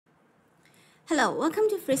Hello, welcome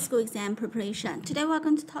to Free School Exam Preparation. Today we're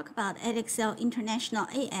going to talk about Edexcel International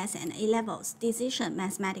AS and A-Levels Decision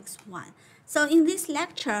Mathematics 1. So in this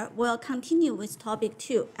lecture, we'll continue with topic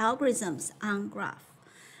 2, Algorithms on Graph.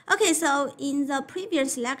 Okay, so in the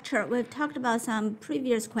previous lecture, we've talked about some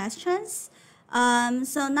previous questions.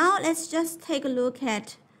 So now let's just take a look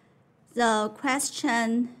at the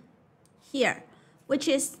question here, which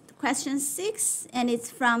is question 6, and it's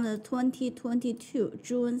from the 2022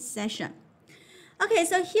 June session. Okay,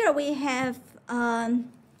 so here we have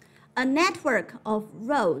a network of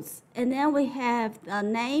roads, and then we have the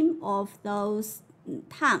name of those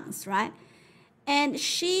towns, right? And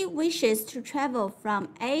she wishes to travel from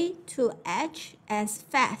A to H as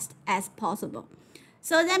fast as possible.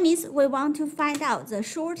 So that means we want to find out the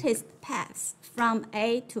shortest paths from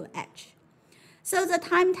A to H. So the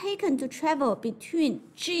time taken to travel between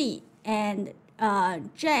G and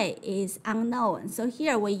J is unknown. So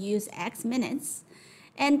here we use X minutes.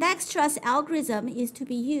 And Dijkstra's algorithm is to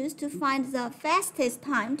be used to find the fastest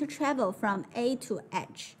time to travel from A to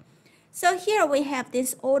H. So here we have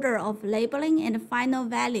this order of labeling and final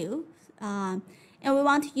value. And we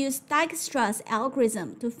want to use Dijkstra's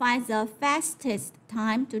algorithm to find the fastest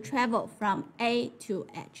time to travel from A to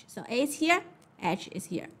H. So A is here, H is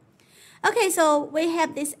here. Okay, so we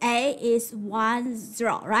have this A is 1,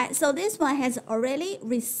 0, right? So this one has already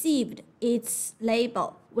received its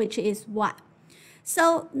label, which is 1.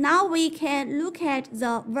 So now we can look at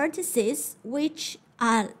the vertices which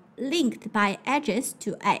are linked by edges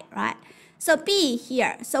to A, right? So B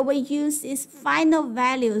here, so we use this final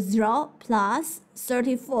value 0 plus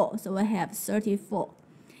 34, so we have 34.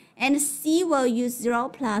 And C will use 0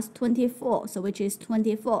 plus 24, so which is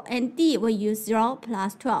 24. And D will use 0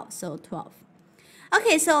 plus 12, so 12.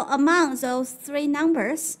 Okay, so among those three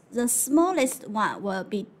numbers, the smallest one will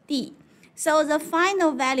be D. So the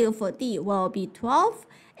final value for D will be 12,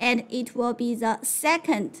 and it will be the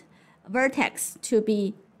second vertex to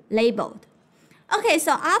be labeled. Okay,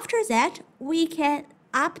 so after that, we can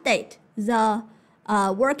update the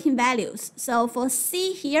working values. So for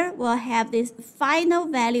C here, we'll have this final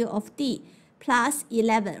value of D plus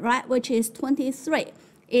 11, right, which is 23.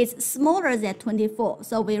 It's smaller than 24,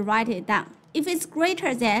 so we write it down. If it's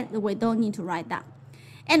greater than, we don't need to write down.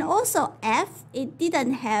 And also F, it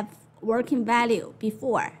didn't have working value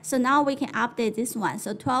before. So now we can update this one.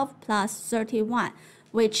 So 12 plus 31,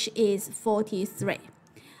 which is 43.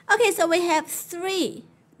 Okay, so we have three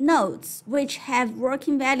nodes which have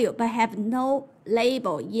working value but have no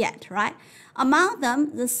label yet, right? Among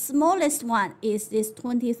them, the smallest one is this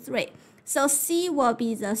 23. So C will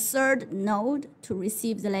be the third node to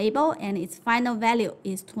receive the label, and its final value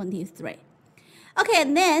is 23. Okay,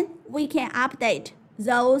 and then we can update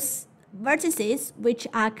those vertices which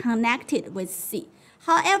are connected with C.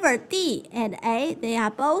 However, D and A, they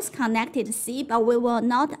are both connected to C, but we will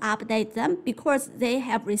not update them because they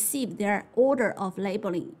have received their order of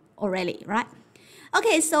labeling already, right?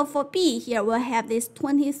 Okay, so for B here, we'll have this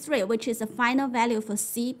 23, which is the final value for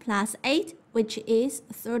C, plus 8, which is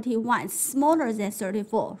 31. It's smaller than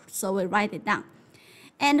 34, so we write it down.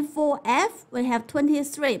 And for F, we have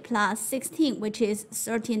 23 plus 16, which is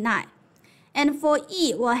 39. And for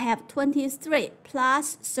E, we'll have 23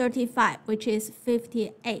 plus 35, which is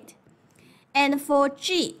 58. And for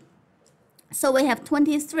G, so we have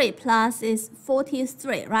 23 plus is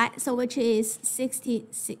 43, right? So which is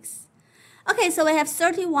 66. Okay, so we have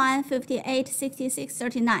 31, 58, 66,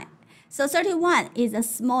 39. So 31 is the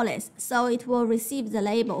smallest, so it will receive the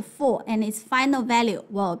label 4, and its final value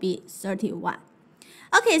will be 31.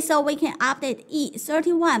 Okay, so we can update E,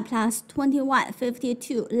 31 plus 21,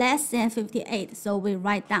 52, less than 58, so we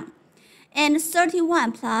write down. And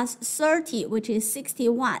 31 plus 30, which is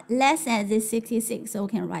 61, less than this 66, so we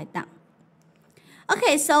can write down.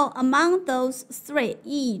 Okay, so among those three,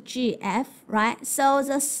 E, G, F, right? So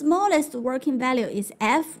the smallest working value is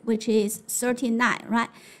F, which is 39, right?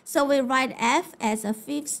 So we write F as a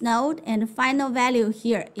fifth node, and the final value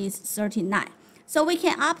here is 39. So we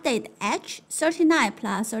can update H, 39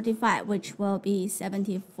 plus 35, which will be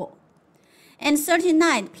 74. And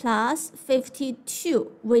 39 plus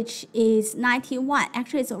 52, which is 91.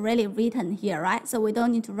 Actually, it's already written here, right? So we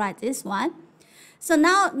don't need to write this one. So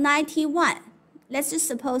now 91. Let's just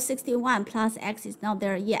suppose 61 plus X is not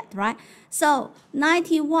there yet, right? So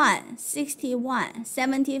 91, 61,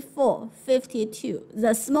 74, 52.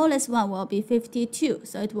 The smallest one will be 52.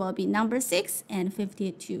 So it will be number 6 and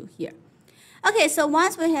 52 here. Okay, so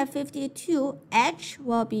once we have 52, H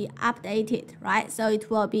will be updated, right? So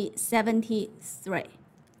it will be 73.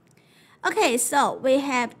 Okay, so we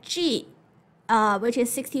have G which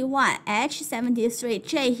is 61, H 73,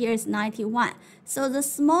 J here is 91. So the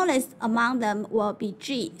smallest among them will be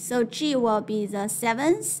G. So G will be the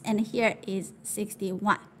 7th, and here is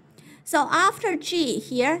 61. So after G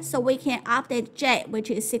here, so we can update J, which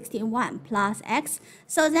is 61 plus X.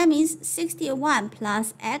 So that means 61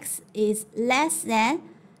 plus X is less than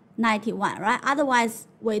 91, right? Otherwise,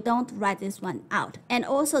 we don't write this one out. And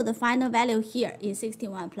also the final value here is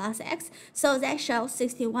 61 plus X. So that shows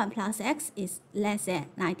 61 plus X is less than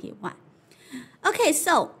 91. Okay,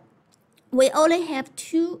 so we only have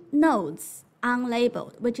two nodes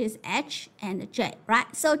unlabeled, which is H and J,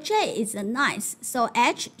 right? So J is the 9th, so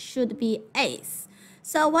H should be 8th.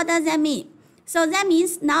 So what does that mean? So that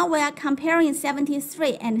means now we are comparing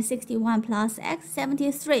 73 and 61 plus X.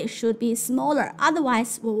 73 should be smaller,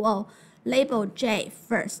 otherwise we will label J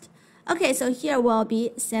first. Okay, so here will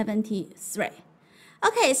be 73.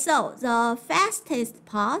 Okay, so the fastest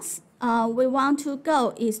path we want to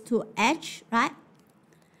go is to H, right?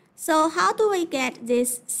 So how do we get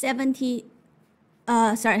this 70?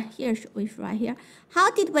 Here we should write here.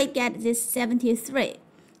 How did we get this 73?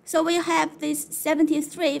 So we have this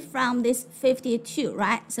 73 from this 52,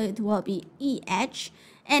 right? So it will be EH,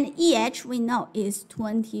 and EH we know is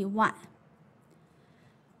 21.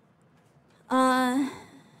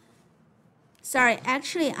 Sorry,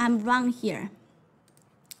 actually I'm wrong here.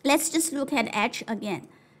 Let's just look at H again.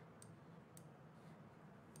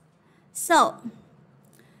 So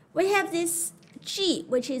we have this G,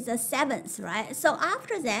 which is the 7th, right? So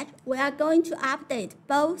after that, we are going to update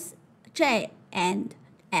both J and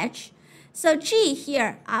H. So G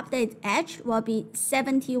here, update H will be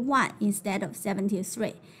 71 instead of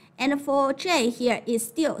 73. And for J here is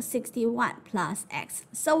still 61 plus X.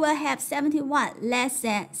 So we'll have 71 less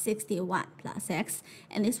than 61 plus X.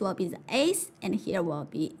 And this will be the 8th, and here will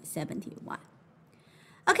be 71.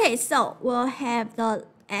 Okay, so we'll have the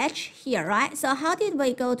H here, right? So how did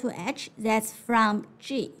we go to H? That's from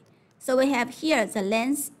G. So we have here the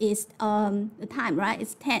length is the time, right?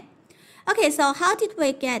 It's 10. Okay, so how did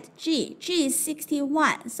we get G? G is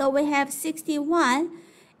 61. So we have 61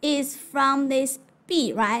 is from this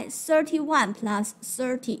B, right? 31 plus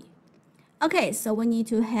 30. Okay, so we need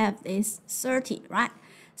to have this 30, right?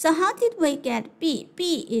 So how did we get B?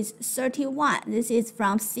 B is 31. This is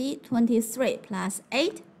from C, 23 plus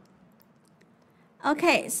 8.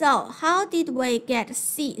 Okay, so how did we get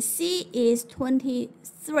C? C is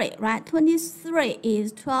 23, right? 23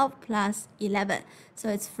 is 12 plus 11. So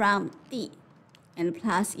it's from D and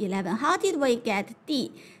plus 11. How did we get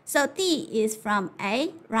D? So D is from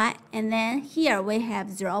A, right? And then here we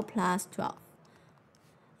have 0 plus 12.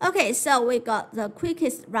 Okay, so we got the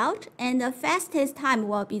quickest route, and the fastest time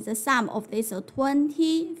will be the sum of this, so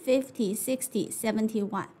 20, 50, 60,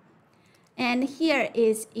 71. And here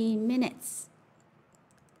is in minutes.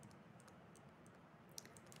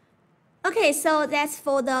 Okay, so that's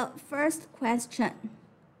for the first question.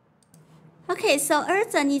 Okay, so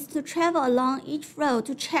Erza needs to travel along each road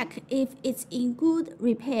to check if it's in good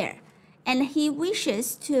repair, and he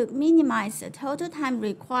wishes to minimize the total time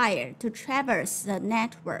required to traverse the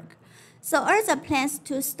network. So Erza plans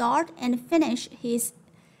to start and finish his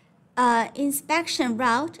inspection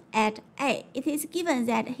route at A. It is given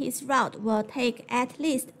that his route will take at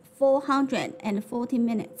least 440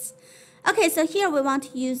 minutes. Okay, so here we want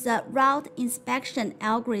to use the route inspection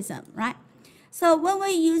algorithm, right? So when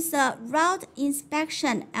we use the route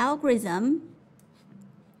inspection algorithm,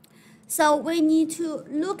 so we need to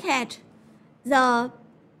look at the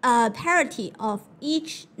parity of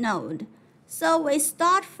each node. So we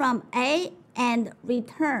start from A and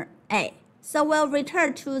return A. So we'll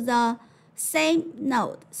return to the same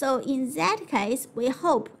node. So in that case, we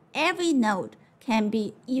hope every node can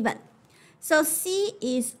be even. So C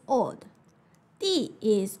is odd, D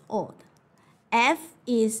is odd, F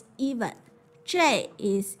is even, J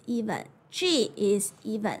is even, G is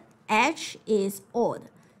even, H is odd,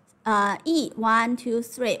 E 1, 2,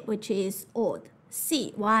 3, which is odd,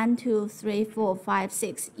 C 1, 2, 3, 4, 5,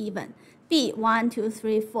 6 even, B 1, 2,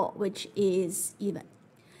 3, 4, which is even.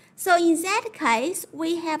 So in that case,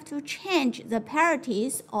 we have to change the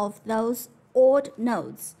parities of those odd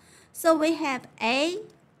nodes. So we have A,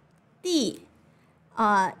 D,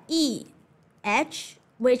 E, H,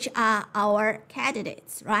 which are our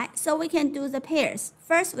candidates, right? So we can do the pairs.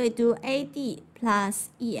 First, we do AD plus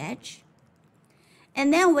EH,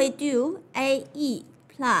 and then we do AE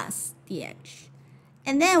plus DH,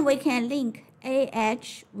 and then we can link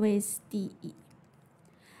AH with DE.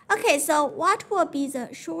 Okay, so what will be the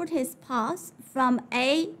shortest path from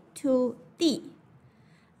A to D?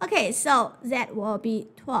 Okay, so that will be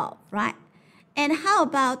 12, right? And how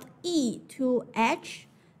about E to H?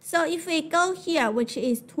 So if we go here, which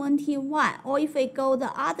is 21, or if we go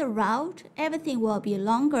the other route, everything will be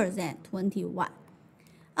longer than 21.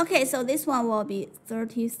 Okay, so this one will be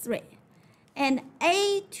 33. And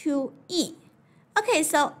A to E. Okay,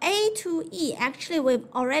 so A to E, actually we've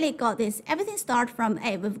already got this. Everything starts from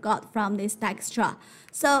A, we've got from this Dijkstra.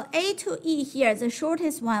 So A to E here, the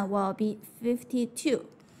shortest one will be 52.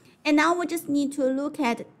 And now we just need to look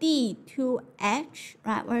at D to H,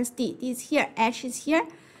 right? Where's D? D is here, H is here.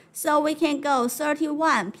 So we can go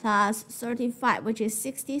 31 plus 35, which is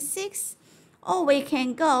 66. Or we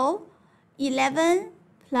can go 11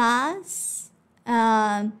 plus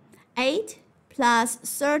 8 plus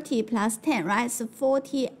 30 plus 10, right? So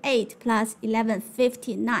 48 plus 11,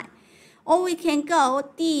 59. Or we can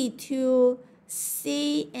go D to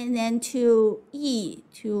C and then to E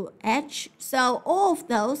to H. So all of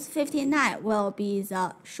those 59 will be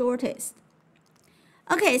the shortest.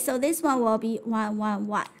 Okay, so this one will be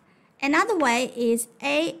 111. Another way is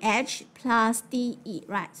AH plus DE,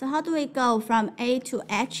 right? So how do we go from A to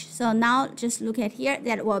H? So now just look at here,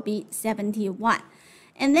 that will be 71.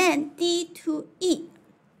 And then D to E.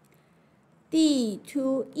 D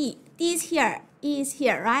to E. D is here, E is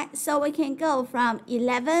here, right? So we can go from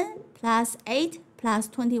 11 plus 8 plus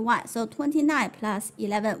 21. So 29 plus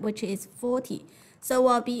 11, which is 40. So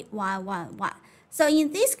will be 111. So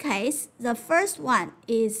in this case, the first one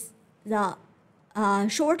is the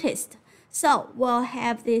shortest. So we'll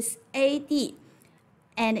have this AD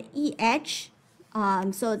and EH.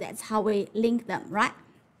 So that's how we link them, right?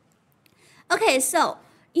 Okay, so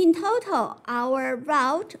in total, our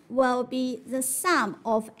route will be the sum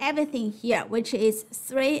of everything here, which is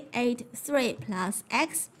 383 plus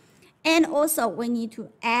X. And also we need to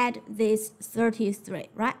add this 33,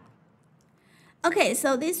 right? Okay,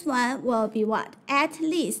 so this one will be what? At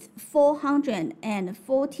least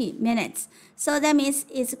 440 minutes. So that means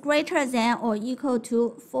it's greater than or equal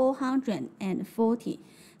to 440.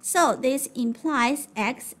 So this implies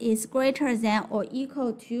X is greater than or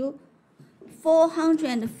equal to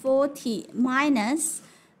 440 minus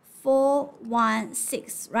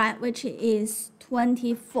 416, right? Which is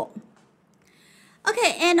 24.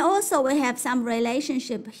 Okay, and also we have some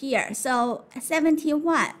relationship here. So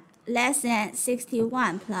 71 less than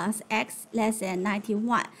 61 plus X less than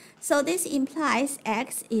 91. So this implies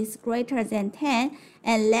X is greater than 10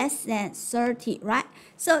 and less than 30, right?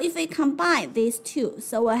 So if we combine these two,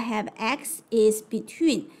 so we'll have X is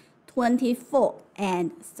between 24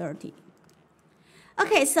 and 30.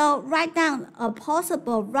 Okay, so write down a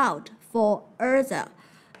possible route for either.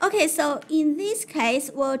 Okay, so in this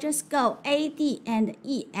case, we'll just go AD and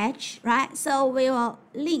EH, right? So we will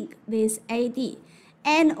link this AD.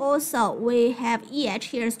 And also, we have EH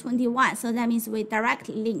here is 21, so that means we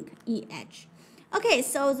directly link EH. Okay,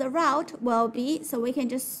 so the route will be, so we can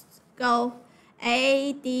just go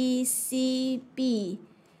A, D, C, B.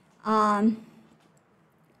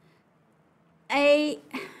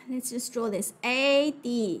 Let's just draw this. A,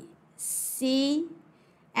 D, C.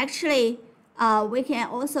 Actually, we can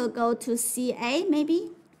also go to CA, maybe.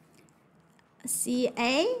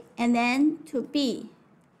 CA, and then to B.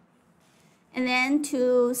 And then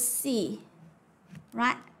to C,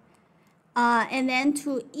 right? And then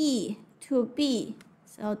to E, to B.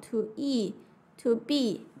 So to E, to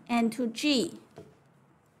B, and to G.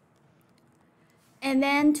 And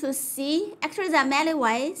then to C. Actually, there are many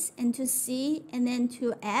ways. And to C, and then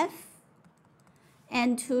to F,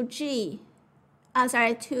 and to G. To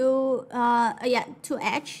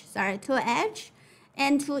H. To H,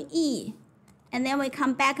 and to E. And then we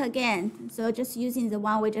come back again. So just using the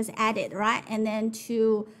one we just added, right? And then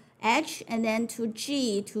to H, and then to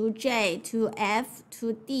G, to J, to F,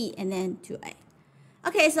 to D, and then to A.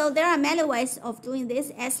 Okay, so there are many ways of doing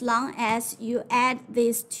this as long as you add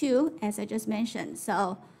these two, as I just mentioned.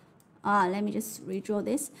 So let me just redraw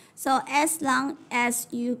this. So as long as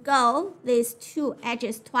you go these two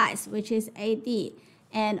edges twice, which is AD,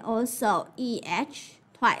 and also EH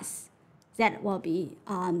twice, that will be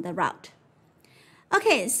the route.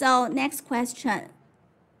 Okay, so next question.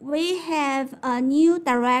 We have a new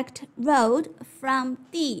direct road from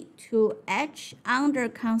D to H under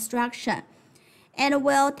construction and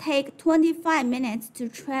will take 25 minutes to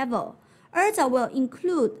travel. ERTA will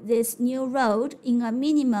include this new road in a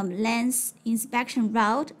minimum length inspection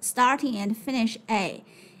route starting and finish A.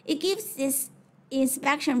 It gives this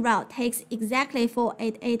inspection route takes exactly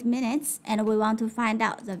 488 minutes and we want to find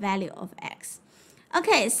out the value of X.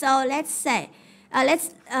 Okay, so let's say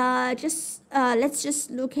Let's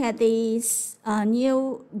just look at this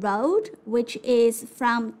new road, which is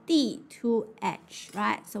from D to H,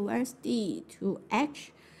 right? So where's D to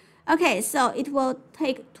H? Okay, so it will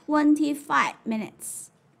take 25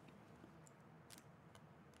 minutes.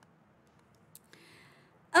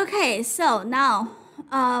 Okay, so now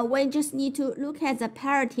we just need to look at the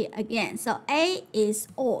parity again. So A is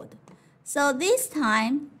odd. So this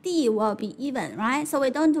time D will be even, right? So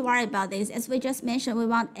we don't worry about this. As we just mentioned, we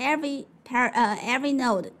want every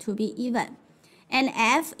node to be even. And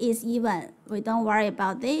F is even. We don't worry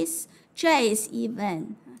about this. J is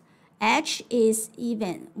even. H is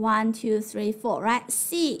even. 1, 2, 3, 4, right?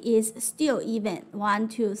 C is still even. 1,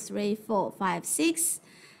 2, 3, 4, 5, 6.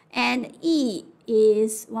 And E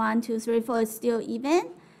is 1, 2, 3, 4 is still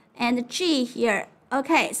even. And G here.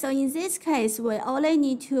 Okay, so in this case, we only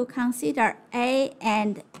need to consider A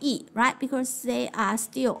and E, right? Because they are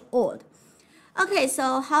still odd. Okay,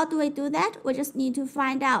 so how do we do that? We just need to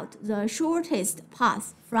find out the shortest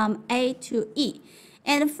path from A to E.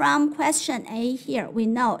 And from question A here, we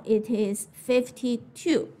know it is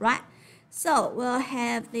 52, right? So we'll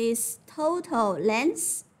have this total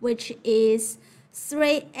length, which is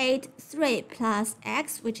 383 plus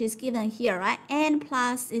x, which is given here, right? And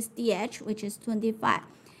plus this dh, which is 25.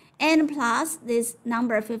 And plus this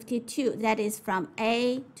number 52, that is from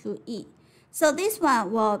A to E. So this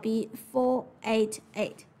one will be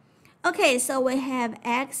 488. Okay, so we have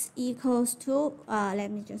x equals to,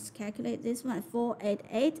 let me just calculate this one,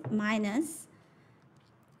 488 minus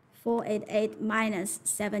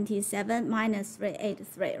 77 minus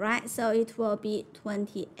 383, right? So it will be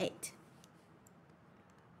 28.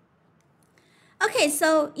 Okay,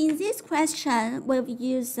 so in this question, we've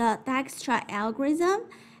used the Dijkstra algorithm,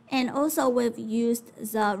 and also we've used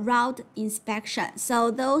the route inspection. So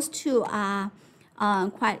those two are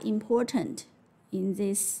quite important in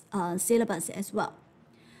this syllabus as well.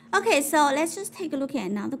 Okay, so let's just take a look at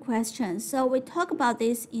another question. So we talked about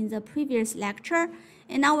this in the previous lecture,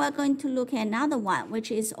 and now we're going to look at another one, which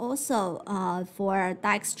is also for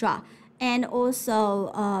Dijkstra, and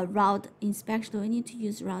also route inspection. Do we need to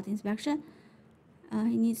use route inspection?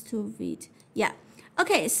 He needs to read. Yeah.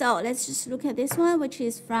 Okay, so let's just look at this one, which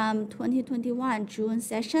is from 2021 June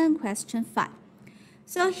session, question 5.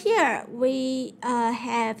 So here we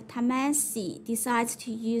have Tamasi decides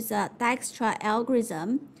to use a Dijkstra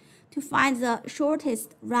algorithm to find the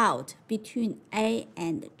shortest route between A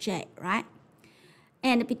and J, right?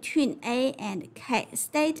 And between A and K,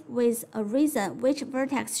 state with a reason which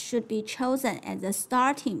vertex should be chosen as the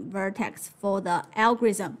starting vertex for the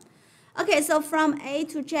algorithm. Okay, so from A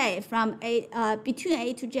to J, between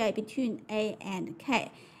A to J, between A and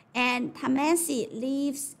K, and Tamasi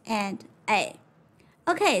lives at A.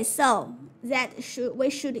 Okay, so we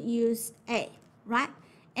should use A, right?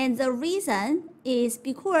 And the reason is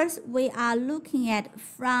because we are looking at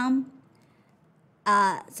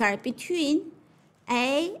between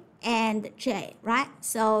A and J, right?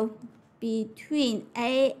 So between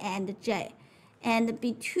A and J, and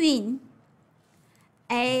between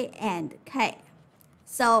A and K.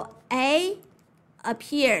 So A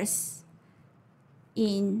appears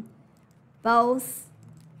in both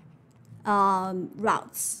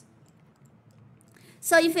routes.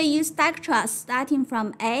 So if we use Dijkstra starting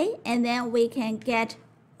from A, and then we can get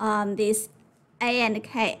this A and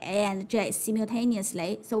K, A and J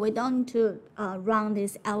simultaneously. So we don't need to run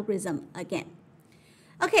this algorithm again.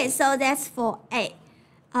 Okay, so that's for A.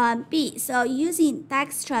 B, so using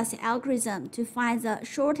Dijkstra's algorithm to find the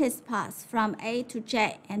shortest path from A to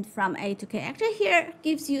J and from A to K. Actually, here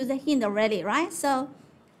gives you the hint already, right? So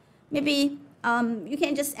maybe you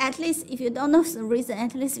can just, at least if you don't know the reason,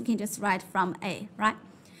 at least you can just write from A, right?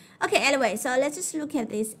 Okay, anyway, so let's just look at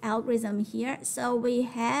this algorithm here. So we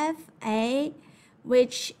have A,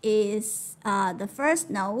 which is the first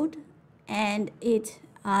node, and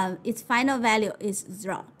its final value is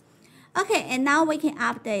 0. Okay, and now we can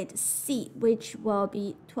update C, which will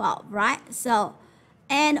be 12, right? So,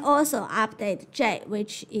 and also update J,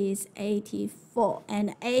 which is 84.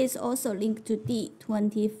 And A is also linked to D,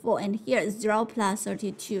 24. And here 0 plus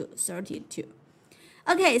 32, 32.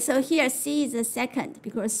 Okay, so here C is the second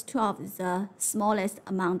because 12 is the smallest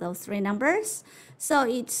among those three numbers. So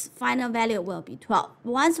its final value will be 12.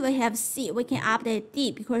 Once we have C, we can update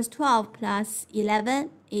D because 12 plus 11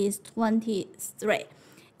 is 23.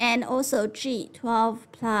 And also G,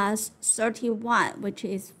 12 plus 31, which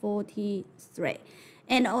is 43.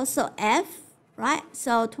 And also F, right?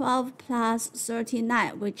 So 12 plus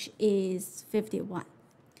 39, which is 51.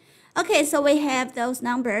 Okay, so we have those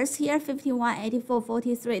numbers here, 51, 84,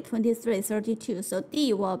 43, 23, 32. So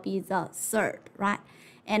D will be the third, right?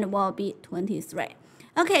 And will be 23.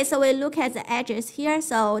 Okay, so we look at the edges here.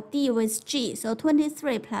 So D with G. So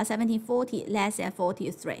 23 plus 17, 40, less than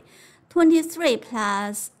 43. 23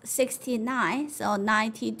 plus 69, so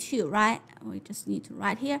 92, right? We just need to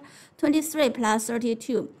write here. 23 plus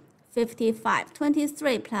 32, 55.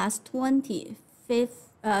 23 plus 20,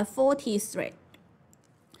 43.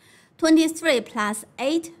 23 plus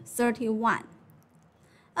 8, 31.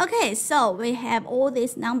 Okay, so we have all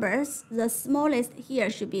these numbers. The smallest here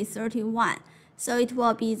should be 31. So it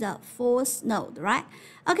will be the fourth node, right?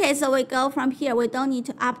 Okay, so we go from here. We don't need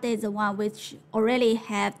to update the one which already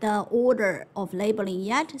have the order of labeling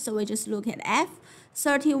yet. So we just look at F.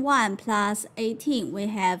 31 plus 18, we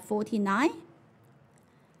have 49.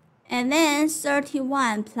 And then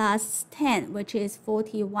 31 plus 10, which is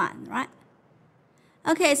 41, right?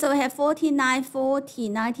 Okay, so we have 49, 40,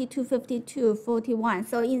 92, 52, 41.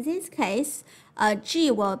 So in this case, G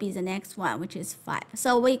will be the next one, which is 5.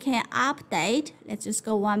 So we can update. Let's just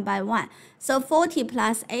go one by one. So 40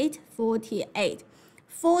 plus 8, 48.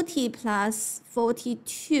 40 plus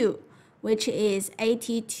 42, which is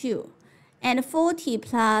 82. And 40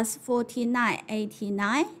 plus 49,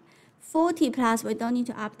 89. 40 plus, we don't need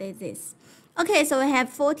to update this. Okay, so we have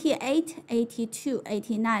 48, 82,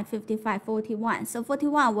 89, 55, 41. So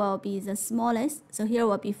 41 will be the smallest. So here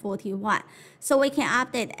will be 41. So we can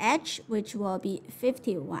update H, which will be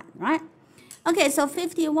 51, right? Okay, so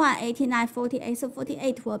 51, 89, 48. So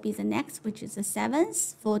 48 will be the next, which is the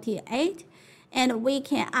 7th, 48. And we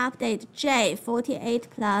can update J, 48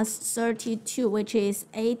 plus 32, which is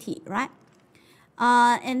 80, right?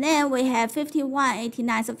 And then we have 51,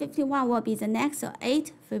 89. So 51 will be the next, so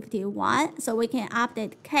 8, 51. So we can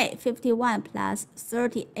update K, 51 plus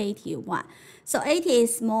 30, 81. So 80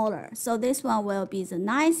 is smaller. So this one will be the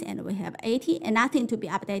 9th, and we have 80, and nothing to be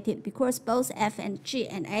updated because both F and G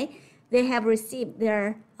and A, they have received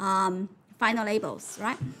their final labels,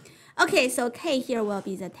 right? Okay, so K here will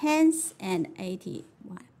be the 10th and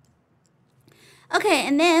 81. Okay,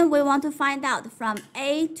 and then we want to find out from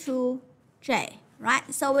A to J.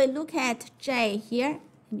 Right, so we look at J here.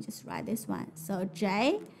 Let me just write this one. So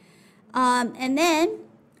J, and then,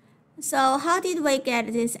 so how did we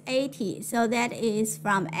get this 80? So that is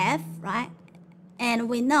from F, right? And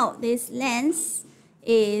we know this length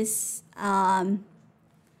is,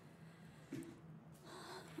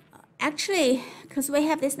 actually, because we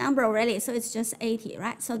have this number already, so it's just 80,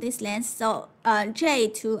 right? So this length, so J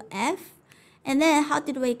to F. And then how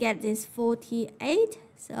did we get this 48?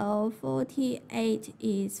 So 48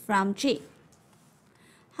 is from G.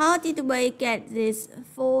 How did we get this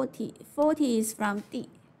 40? 40 is from D.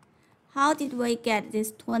 How did we get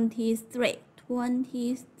this 23?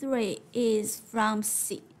 23 is from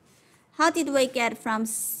C. How did we get from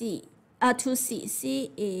C to C?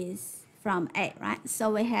 C is from A, right?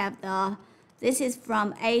 So we have this is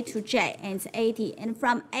from A to J, and it's 80. And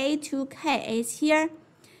from A to K is here.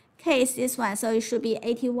 K is this one, so it should be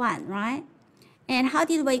 81, right? And how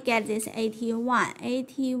did we get this 81?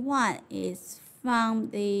 81 is from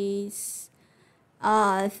this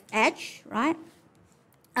H, right?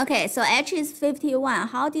 Okay, so H is 51.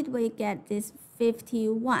 How did we get this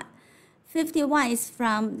 51? 51 is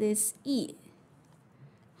from this E.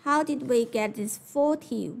 How did we get this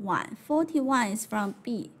 41? 41 is from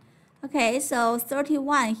B. Okay, so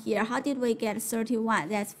 31 here. How did we get 31?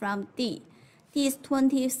 That's from D. D is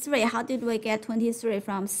 23. How did we get 23?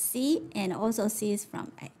 From C, and also C is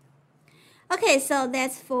from A. Okay, so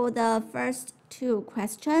that's for the first two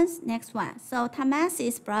questions. Next one. So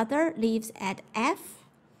Tamasi's brother lives at F.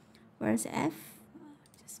 Where's F?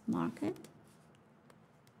 Just mark it.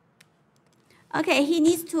 Okay, he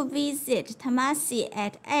needs to visit Tamasi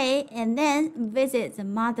at A and then visit the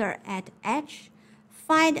mother at H.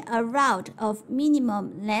 Find a route of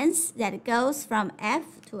minimum length that goes from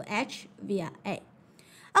F to H via A.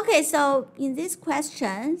 Okay, so in this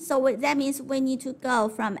question, so that means we need to go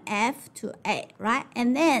from F to A, right?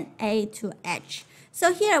 And then A to H.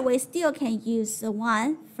 So here we still can use the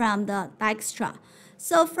one from the Dijkstra.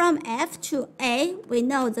 So from F to A, we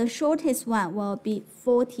know the shortest one will be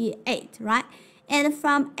 48, right? And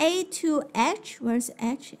from A to H, where's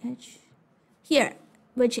H? H here,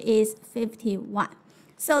 which is 51.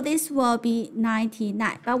 So this will be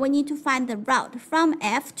 99, but we need to find the route from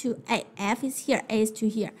F to A. F is here, A is to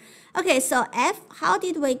here. Okay, so F, how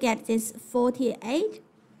did we get this 48?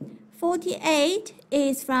 48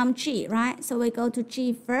 is from G, right? So we go to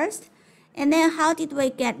G first. And then how did we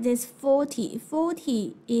get this 40?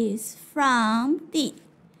 40 is from D.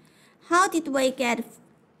 How did we get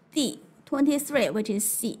D, 23, which is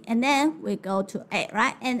C. And then we go to A,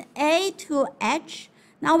 right? And A to H,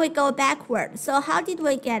 now we go backward. So how did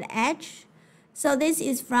we get H? So this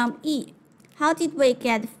is from E. How did we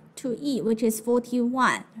get to E, which is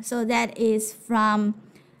 41? So that is from,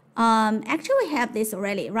 actually we have this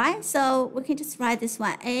already, right? So we can just write this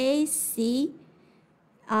one, A, C,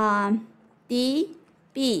 D,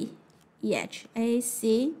 B, E, H. A,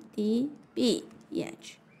 C, D, B, E,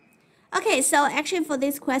 H. Okay, so actually for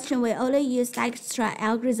this question, we only use Dijkstra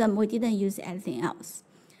algorithm. We didn't use anything else.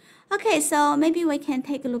 Okay, so maybe we can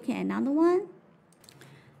take a look at another one.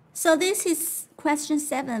 So this is question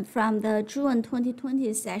 7 from the June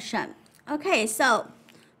 2020 session. Okay, so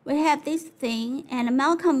we have this thing, and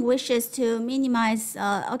Malcolm wishes to minimize,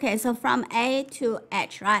 okay, so from A to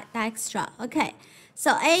H, right, Dijkstra. Okay,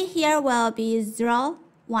 so A here will be 0,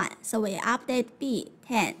 1. So we update B,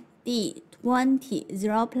 10, D, 20,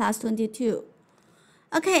 0 plus 22.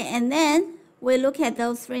 Okay, and then we look at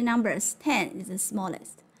those three numbers. 10 is the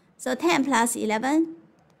smallest. So 10 plus 11,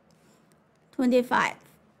 25,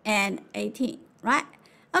 and 18, right?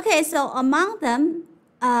 Okay, so among them,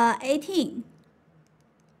 18.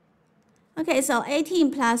 Okay, so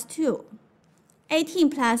 18 plus 2, 18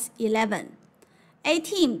 plus 11,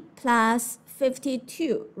 18 plus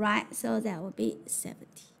 52, right? So that would be 70.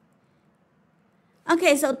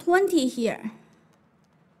 Okay, so 20 here.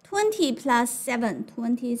 20 plus 7,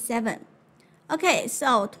 27. Okay,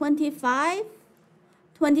 so 25,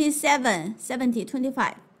 27, 70,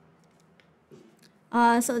 25.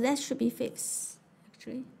 So that should be fifths,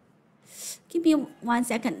 actually. Give me 1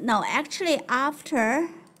 second. No, actually after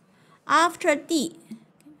D.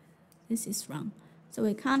 This is wrong. So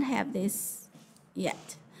we can't have this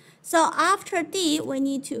yet. So after D, we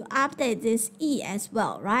need to update this E as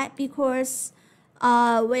well, right? Because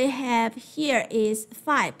we have here is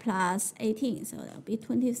 5 plus 18, so that will be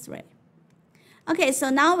 23. Okay, so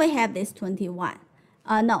now we have this 21.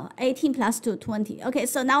 No, 18 plus 2, 20. Okay,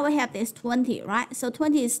 so now we have this 20, right? So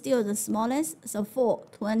 20 is still the smallest, so 4,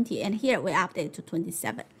 20, and here we update to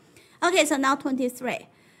 27. Okay, so now 23.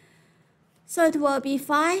 So it will be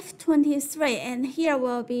 5, 23, and here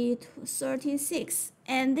will be 36.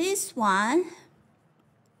 And this one,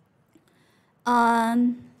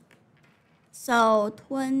 so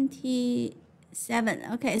 27.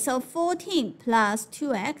 Okay, so 14 plus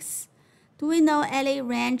 2x. Do we know any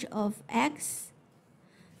range of x?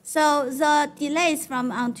 So the delays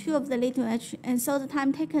from on 2 of the little h, and so the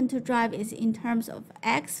time taken to drive is in terms of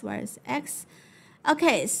x, where is x?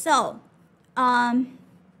 Okay, so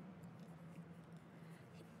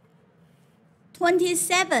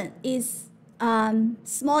 27 is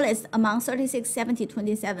smallest among 36, 70,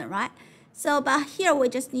 27, right? So, but here we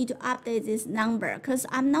just need to update this number because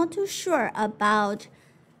I'm not too sure about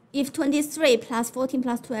if 23 plus 14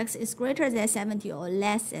 plus 2x is greater than 70 or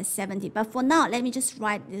less than 70. But for now, let me just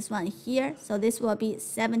write this one here. So this will be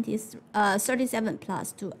 37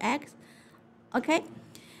 plus 2x. Okay?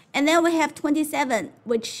 And then we have 27,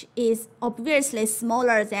 which is obviously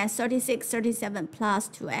smaller than 36, 37 plus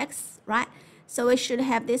 2x, right? So we should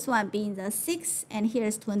have this one being the 6, and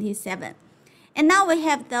here's 27. And now we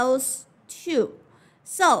have those two.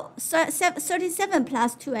 So 37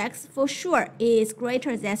 plus 2x for sure is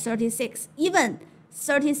greater than 36. Even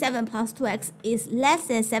 37 plus 2x is less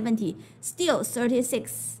than 70. Still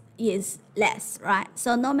 36 is less, right?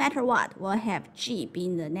 So no matter what, we'll have G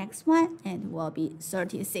being the next one and will be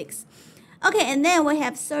 36. Okay, and then we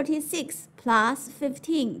have 36 plus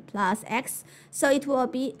 15 plus x. So it will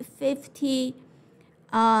be 51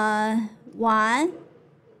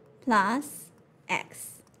 plus x.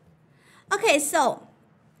 Okay, so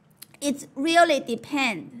it really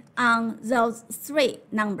depends on those three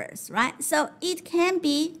numbers, right? So it can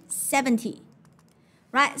be 70,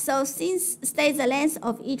 right? So since state the length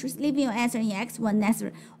of each, leaving your answer in x when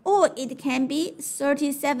necessary. Or it can be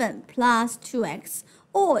 37 plus 2x,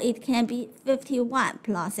 or it can be 51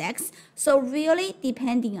 plus x. So really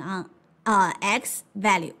depending on x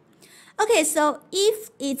value. Okay, so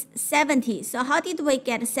if it's 70, so how did we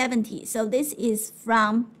get 70? So this is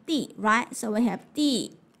from D, right? So we have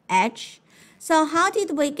D, H. So how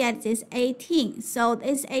did we get this 18? So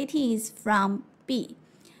this 18 is from B.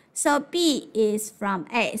 So B is from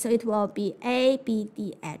A. So it will be A, B,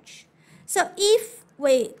 D, H. So if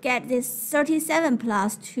we get this 37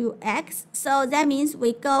 plus 2x, so that means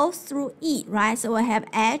we go through E, right? So we have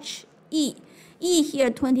H, E. E here,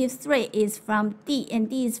 23 is from D, and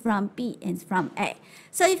D is from B, and it's from A.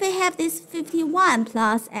 So if we have this 51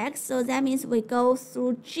 plus x, so that means we go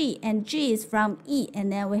through G, and G is from E,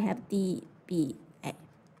 and then we have D, B, A.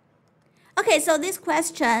 Okay, so this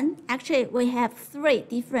question, actually we have 3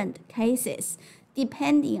 different cases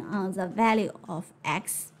depending on the value of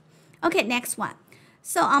x. Okay, next one.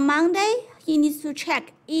 So on Monday, he needs to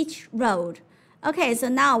check each road. Okay, so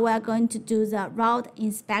now we are going to do the route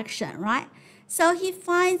inspection, right? So he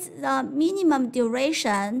finds the minimum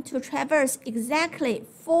duration to traverse exactly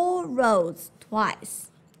 4 roads twice.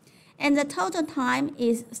 And the total time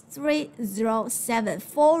is 307,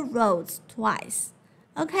 4 roads twice.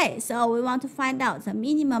 Okay, so we want to find out the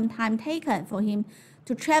minimum time taken for him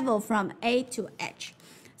to travel from A to H.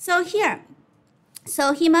 So here,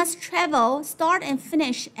 so he must travel, start and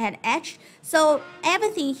finish at H. So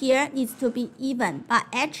everything here needs to be even, but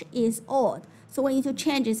H is odd. So we need to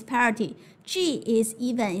change its parity. G is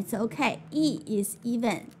even, it's okay. E is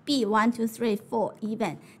even. B, 1, 2, 3, 4,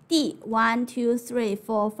 even. D, 1, 2, 3,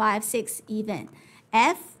 4, 5, 6, even.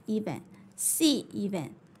 F, even. C,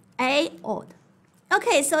 even. A, odd.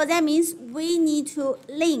 Okay, so that means we need to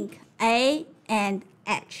link A and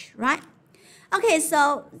H, right? Okay,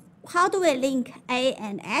 so how do we link A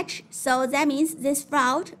and H? So that means this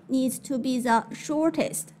route needs to be the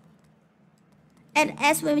shortest. And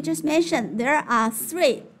as we just mentioned, there are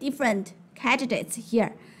 3 different candidates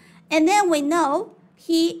here. And then we know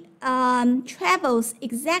he travels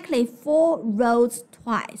exactly 4 roads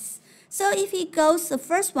twice. So if he goes the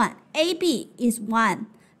first one, AB is 1,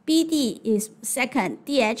 BD is second,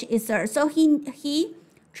 DH is third. So he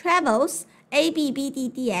travels AB, BD,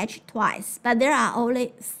 DH twice, but there are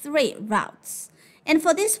only 3 routes. And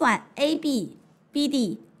for this one, AB,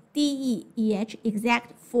 BD, DE, EH,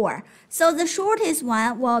 exact 4. So the shortest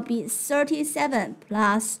one will be 37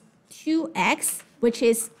 plus 2x, which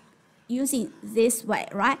is using this way,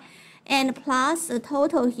 right? And plus the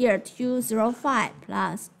total here, 205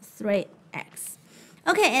 plus 3x.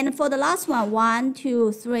 Okay, and for the last one, 1,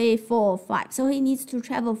 2, 3, 4, 5. So he needs to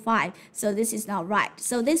travel 5. So this is not right.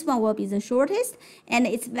 So this one will be the shortest, and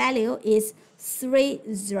its value is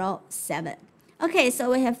 307. Okay, so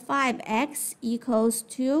we have 5x equals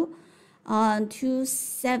to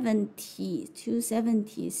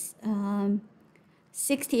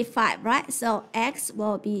 65, right? So x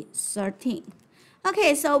will be 13.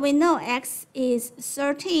 Okay, so we know x is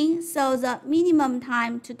 13, so the minimum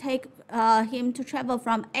time to take him to travel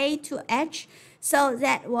from A to H, so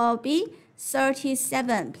that will be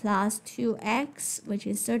 37 plus 2x, which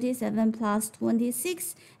is 37 plus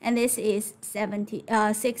 26, and this is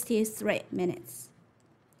 63 minutes.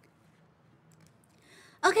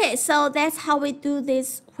 Okay, so that's how we do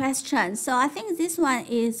this question. So I think this one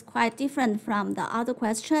is quite different from the other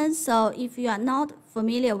questions. So if you are not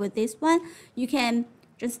familiar with this one, you can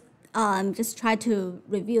just try to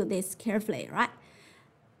review this carefully, right?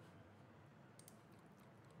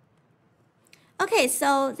 Okay,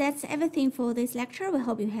 so that's everything for this lecture. We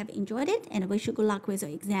hope you have enjoyed it and wish you good luck with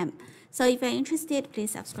your exam. So if you're interested,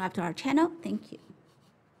 please subscribe to our channel. Thank you.